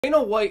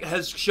Dana White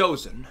has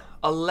chosen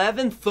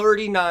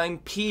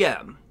 11:39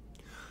 p.m.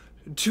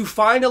 to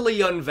finally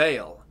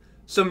unveil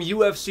some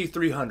UFC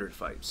 300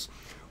 fights.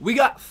 We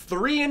got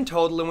 3 in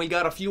total and we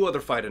got a few other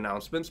fight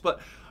announcements, but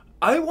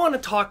I want to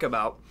talk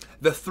about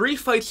the 3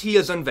 fights he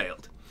has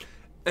unveiled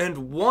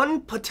and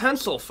one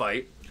potential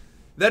fight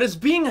that is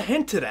being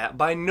hinted at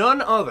by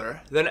none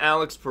other than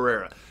Alex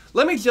Pereira.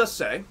 Let me just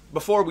say,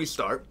 before we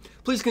start,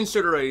 please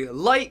consider a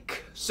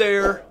like,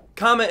 share,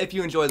 comment if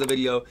you enjoy the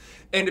video,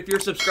 and if you're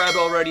subscribed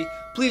already,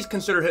 please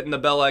consider hitting the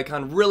bell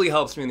icon. Really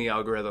helps me in the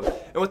algorithm.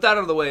 And with that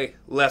out of the way,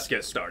 let's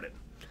get started.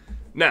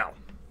 Now,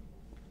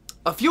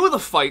 a few of the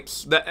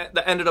fights that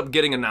ended up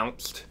getting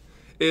announced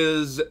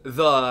is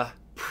the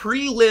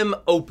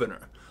prelim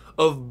opener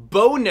of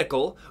Bo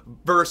Nickal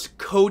versus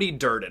Cody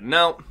Durden.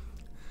 Now,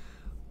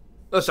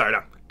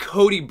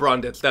 Cody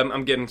Brundage.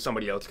 I'm getting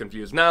somebody else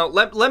confused. Now,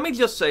 let me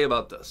just say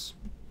about this.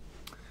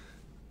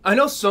 I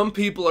know some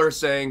people are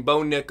saying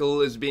Bo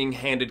Nickal is being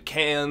handed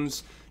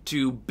cans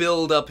to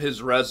build up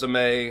his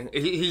resume.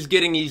 He's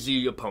getting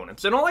easy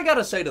opponents. And all I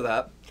gotta say to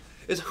that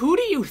is, who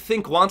do you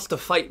think wants to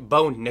fight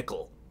Bo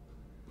Nickal?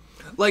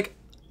 Like,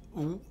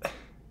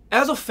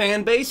 as a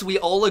fan base, we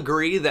all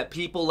agree that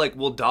people like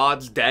will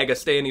dodge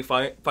Dagestani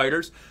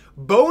fighters.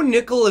 Bo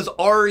Nickal is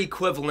our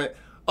equivalent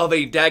of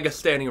a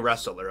Dagestani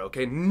wrestler,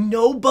 okay?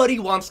 Nobody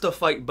wants to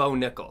fight Bo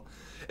Nickal.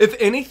 If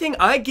anything,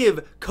 I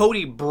give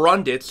Cody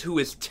Brundage, who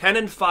is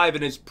 10-5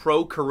 in his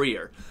pro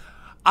career,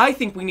 I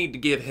think we need to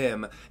give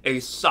him a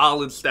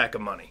solid stack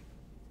of money.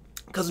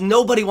 Because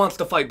nobody wants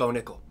to fight Bo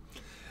Nickal.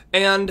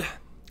 And,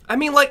 I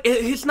mean, like,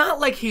 it's not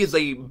like he's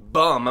a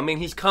bum. I mean,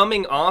 he's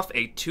coming off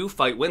a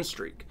 2-fight win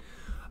streak.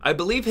 I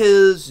believe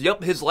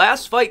his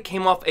last fight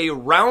came off a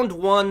round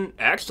 1,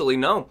 actually,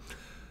 no.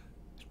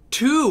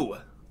 2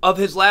 of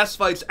his last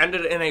fights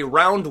ended in a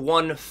round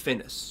 1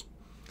 finish.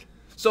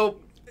 So,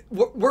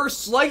 we're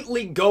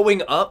slightly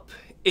going up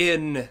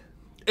in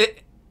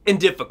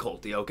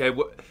difficulty, okay?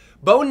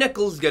 Bo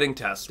Nickal's getting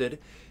tested.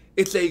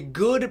 It's a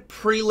good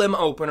prelim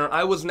opener.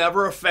 I was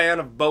never a fan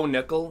of Bo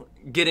Nickal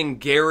getting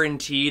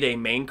guaranteed a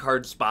main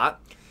card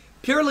spot,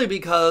 purely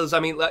because, I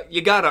mean,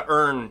 you gotta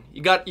earn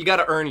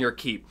your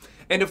keep.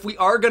 And if we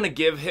are gonna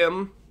give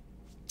him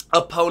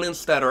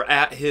opponents that are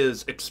at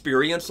his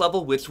experience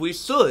level, which we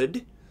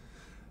should,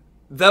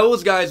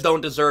 those guys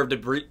don't deserve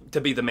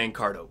to be the main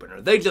card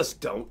opener. They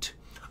just don't.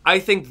 I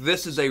think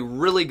this is a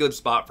really good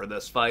spot for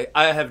this fight.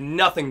 I have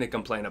nothing to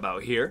complain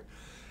about here.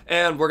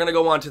 And we're going to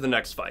go on to the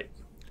next fight.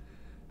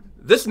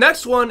 This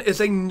next one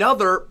is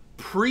another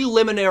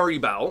preliminary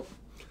bout.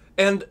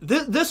 And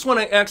this one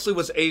I actually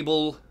was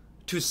able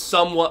to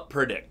somewhat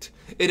predict.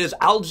 It is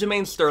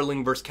Aljamain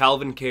Sterling versus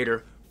Calvin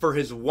Kattar for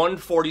his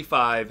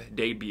 145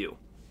 debut.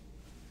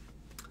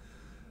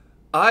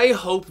 I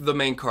hope the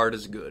main card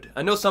is good.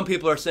 I know some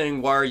people are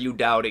saying, why are you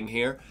doubting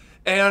here?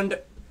 And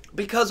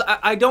because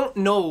I don't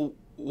know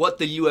what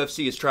the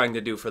UFC is trying to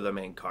do for the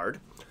main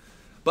card.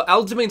 But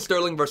Aljamain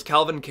Sterling versus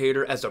Calvin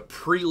Kattar as a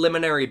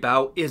preliminary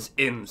bout is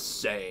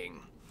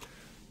insane.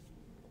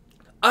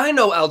 I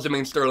know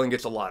Aljamain Sterling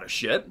gets a lot of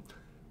shit,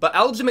 but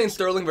Aljamain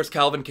Sterling versus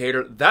Calvin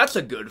Kattar, that's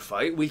a good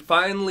fight. We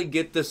finally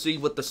get to see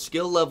what the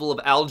skill level of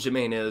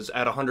Aljamain is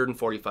at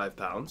 145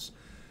 pounds.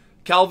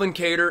 Calvin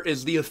Kattar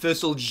is the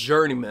official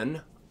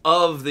journeyman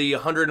of the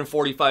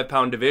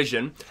 145-pound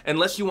division,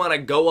 unless you want to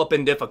go up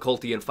in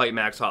difficulty and fight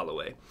Max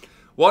Holloway.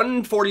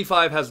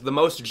 145 has the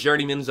most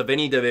journeymans of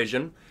any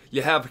division.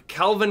 You have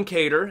Calvin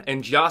Kattar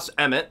and Josh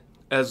Emmett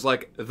as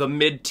like the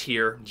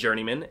mid-tier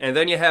journeyman. And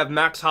then you have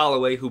Max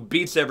Holloway, who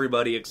beats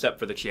everybody except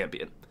for the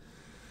champion.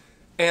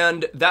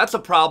 And that's a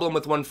problem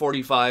with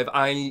 145.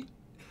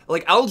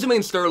 Like,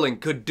 Aljamain Sterling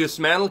could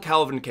dismantle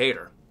Calvin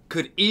Kattar,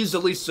 could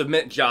easily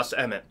submit Josh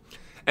Emmett,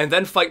 and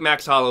then fight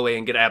Max Holloway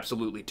and get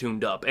absolutely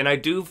tuned up. And I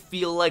do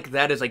feel like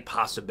that is a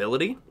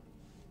possibility,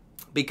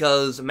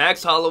 because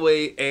Max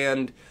Holloway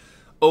and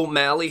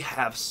O'Malley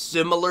have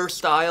similar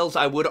styles.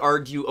 I would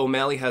argue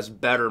O'Malley has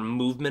better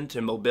movement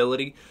and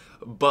mobility,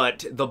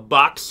 but the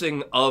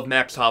boxing of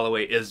Max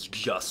Holloway is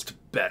just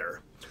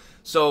better.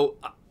 So,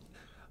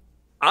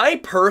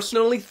 I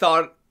personally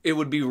thought it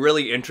would be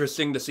really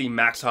interesting to see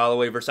Max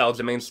Holloway versus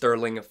Aljamain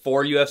Sterling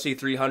for UFC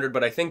 300,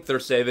 but I think they're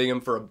saving him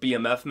for a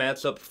BMF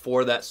matchup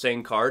for that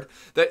same card.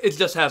 That it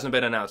just hasn't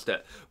been announced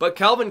yet. But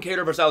Calvin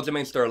Kattar versus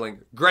Aljamain Sterling,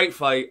 great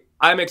fight.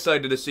 I'm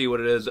excited to see what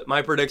it is.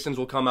 My predictions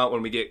will come out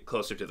when we get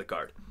closer to the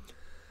card.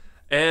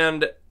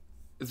 And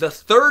the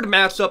third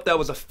matchup that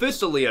was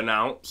officially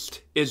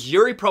announced is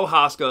Yuri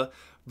Prochazka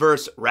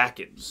versus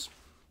Rakic.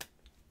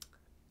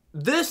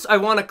 This I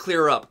want to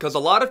clear up, because a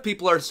lot of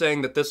people are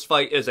saying that this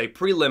fight is a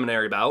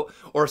preliminary bout,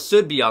 or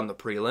should be on the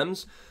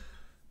prelims.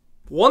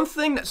 One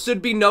thing that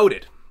should be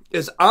noted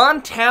is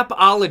on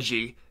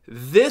Tapology,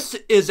 this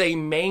is a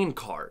main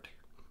card.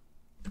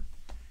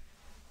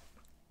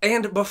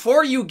 And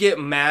before you get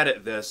mad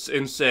at this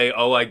and say,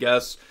 oh, I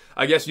guess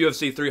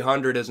UFC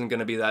 300 isn't going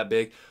to be that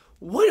big.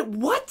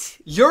 What?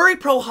 Yuri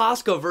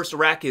Prochazka versus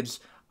Rakic,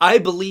 I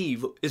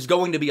believe, is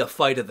going to be a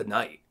fight of the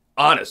night,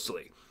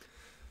 honestly.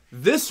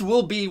 This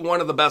will be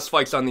one of the best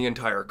fights on the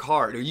entire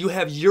card. You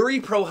have Yuri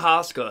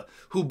Prohaska,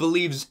 who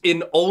believes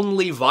in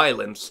only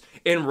violence,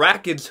 and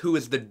Rakic, who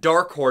is the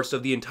dark horse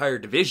of the entire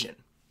division.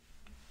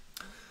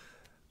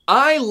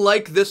 I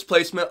like this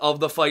placement of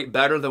the fight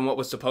better than what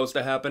was supposed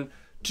to happen.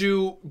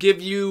 To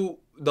give you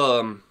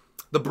the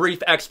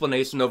brief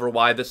explanation over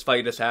why this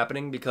fight is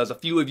happening, because a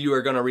few of you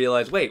are going to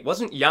realize, wait,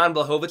 wasn't Jan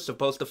Blachowicz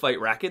supposed to fight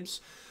Rakic?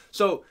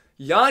 So,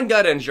 Jan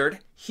got injured.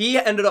 He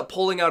ended up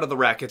pulling out of the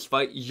Rakic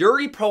fight.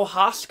 Yuri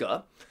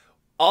Prohaska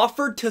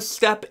offered to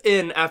step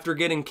in after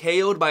getting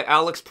KO'd by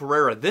Alex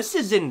Pereira. This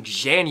is in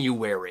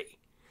January.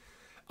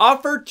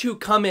 Offered to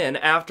come in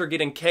after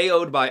getting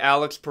KO'd by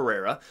Alex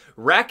Pereira.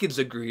 Rakic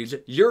agrees.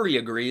 Yuri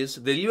agrees.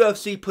 The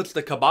UFC puts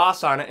the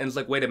kibosh on it and is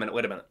like, wait a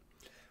minute.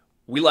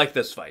 We like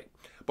this fight.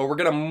 But we're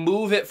going to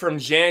move it from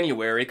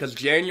January, because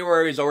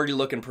January is already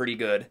looking pretty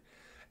good.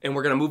 And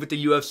we're going to move it to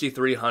UFC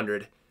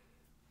 300.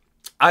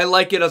 I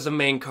like it as a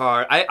main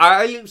card.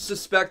 I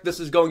suspect this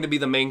is going to be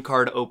the main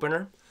card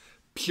opener,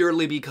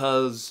 purely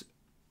because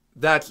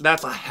that's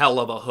a hell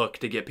of a hook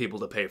to get people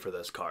to pay for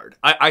this card.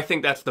 I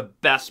think that's the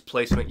best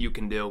placement you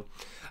can do.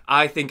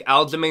 I think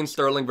Aljamain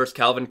Sterling versus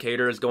Calvin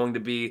Kattar is going to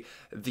be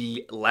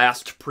the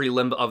last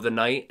prelim of the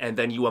night, and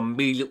then you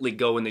immediately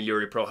go into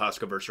Yuri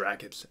Prohaska versus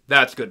Rakic.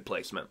 That's good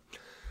placement.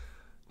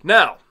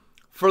 Now,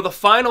 for the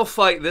final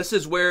fight, this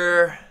is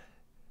where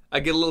I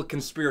get a little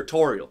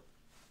conspiratorial.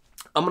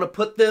 I'm going to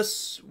put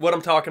what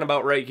I'm talking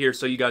about right here,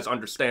 so you guys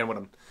understand what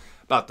I'm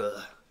about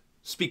to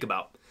speak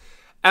about.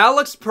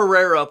 Alex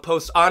Pereira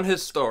posts on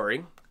his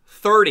story,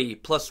 30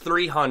 plus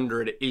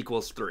 300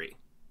 equals 3.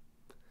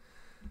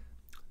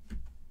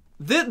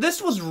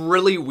 This was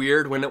really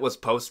weird when it was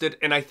posted,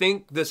 and I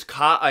think this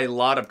caught a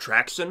lot of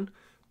traction,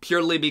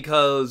 purely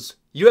because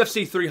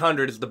UFC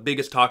 300 is the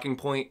biggest talking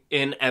point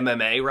in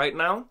MMA right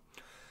now.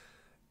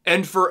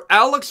 And for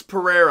Alex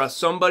Pereira,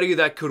 somebody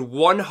that could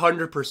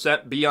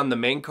 100% be on the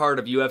main card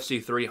of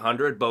UFC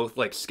 300, both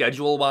like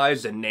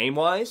schedule-wise and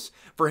name-wise,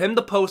 for him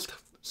to post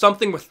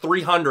something with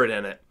 300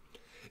 in it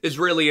is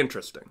really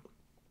interesting.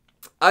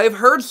 I've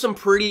heard some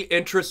pretty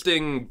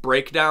interesting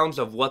breakdowns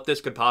of what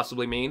this could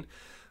possibly mean.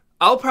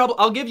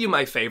 I'll give you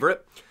my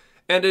favorite,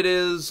 and it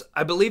is,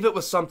 I believe it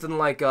was something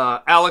like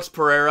Alex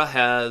Pereira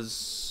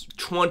has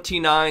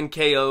 29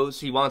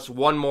 KOs. He wants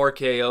one more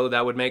KO,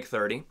 that would make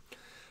 30.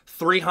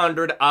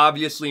 300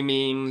 obviously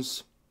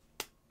means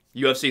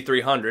UFC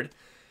 300.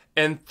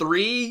 And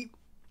 3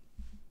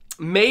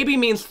 maybe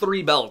means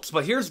 3 belts.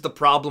 But here's the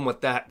problem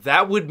with that.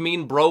 That would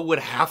mean bro would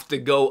have to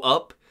go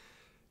up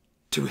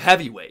to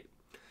heavyweight.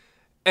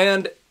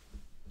 And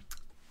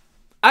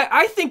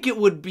I think it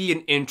would be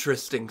an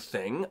interesting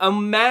thing.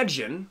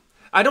 Imagine,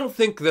 I don't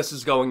think this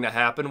is going to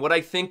happen. What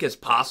I think is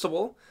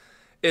possible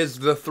is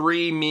the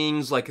 3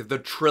 means like the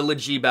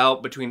trilogy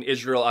bout between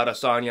Israel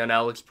Adesanya and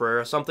Alex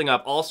Pereira, something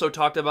I've also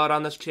talked about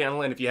on this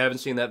channel, and if you haven't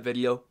seen that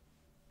video,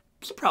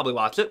 you should probably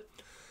watch it.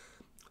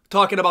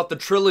 Talking about the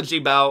trilogy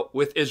bout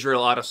with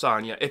Israel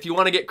Adesanya. If you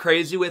want to get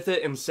crazy with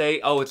it and say,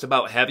 oh, it's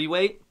about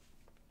heavyweight,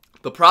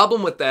 the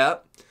problem with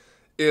that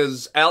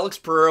is Alex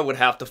Pereira would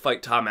have to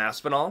fight Tom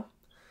Aspinall.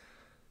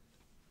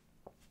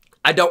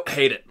 I don't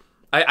hate it.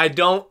 I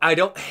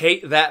don't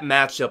hate that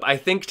matchup. I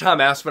think Tom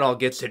Aspinall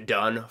gets it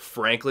done,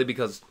 frankly,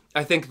 because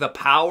I think the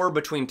power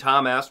between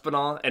Tom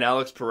Aspinall and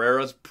Alex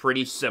Pereira is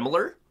pretty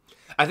similar.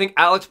 I think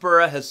Alex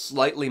Pereira has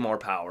slightly more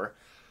power,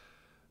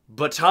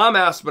 but Tom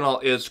Aspinall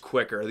is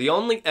quicker. The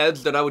only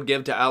edge that I would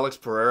give to Alex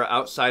Pereira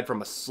outside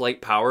from a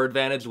slight power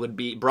advantage would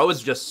be, bro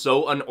is just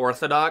so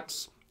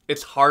unorthodox,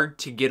 it's hard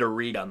to get a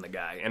read on the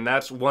guy, and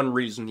that's one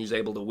reason he's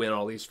able to win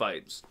all these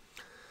fights.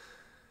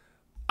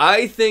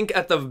 I think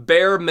at the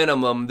bare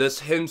minimum,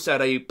 this hints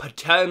at a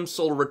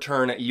potential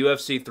return at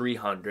UFC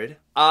 300.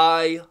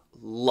 I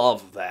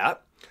love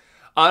that.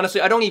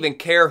 Honestly, I don't even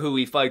care who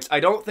he fights. I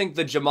don't think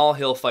the Jamal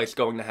Hill fight's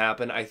going to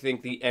happen. I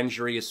think the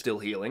injury is still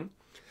healing.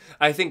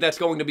 I think that's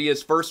going to be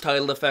his first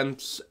title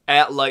defense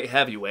at light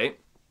heavyweight.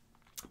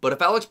 But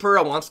if Alex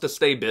Pereira wants to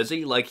stay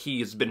busy like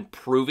he's been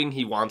proving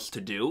he wants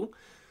to do,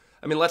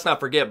 I mean, let's not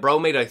forget, bro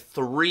made a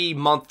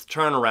 3-month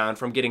turnaround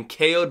from getting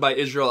KO'd by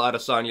Israel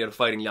Adesanya to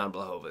fighting Jan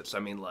Blachowicz. I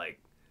mean, like,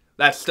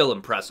 that's still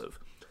impressive.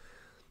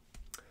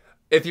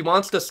 If he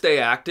wants to stay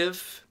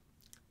active,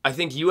 I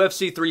think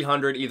UFC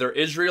 300, either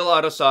Israel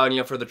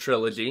Adesanya for the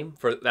trilogy,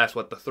 that's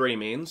what the 3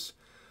 means,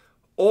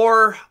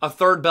 or a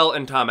 3rd belt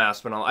in Tom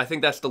Aspinall. I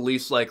think that's the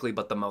least likely,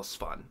 but the most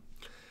fun.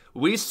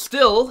 We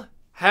still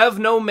have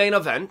no main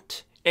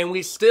event, and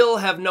we still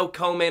have no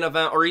co-main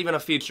event or even a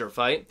feature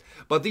fight.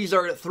 But these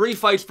are 3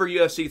 fights for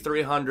UFC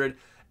 300,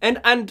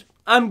 and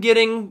I'm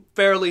getting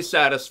fairly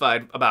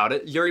satisfied about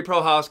it. Yuri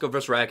Prohaska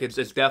versus Rakic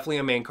is definitely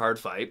a main card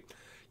fight.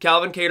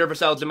 Calvin Kattar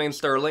versus Aljamain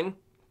Sterling.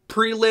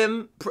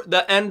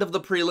 The end of the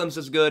prelims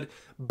is good.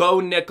 Bo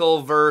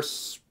Nickel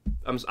versus,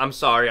 I'm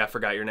sorry, I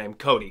forgot your name,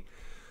 Cody.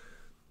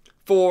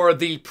 For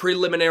the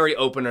preliminary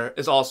opener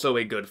is also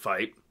a good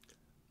fight.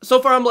 So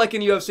far, I'm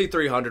liking UFC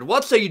 300.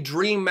 What's a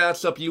dream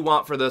matchup you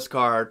want for this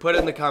card? Put it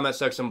in the comment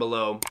section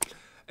below.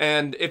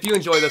 And if you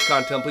enjoy this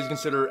content, please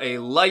consider a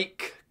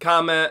like,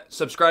 comment,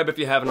 subscribe if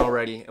you haven't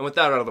already. And with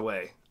that out of the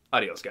way,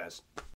 adios, guys.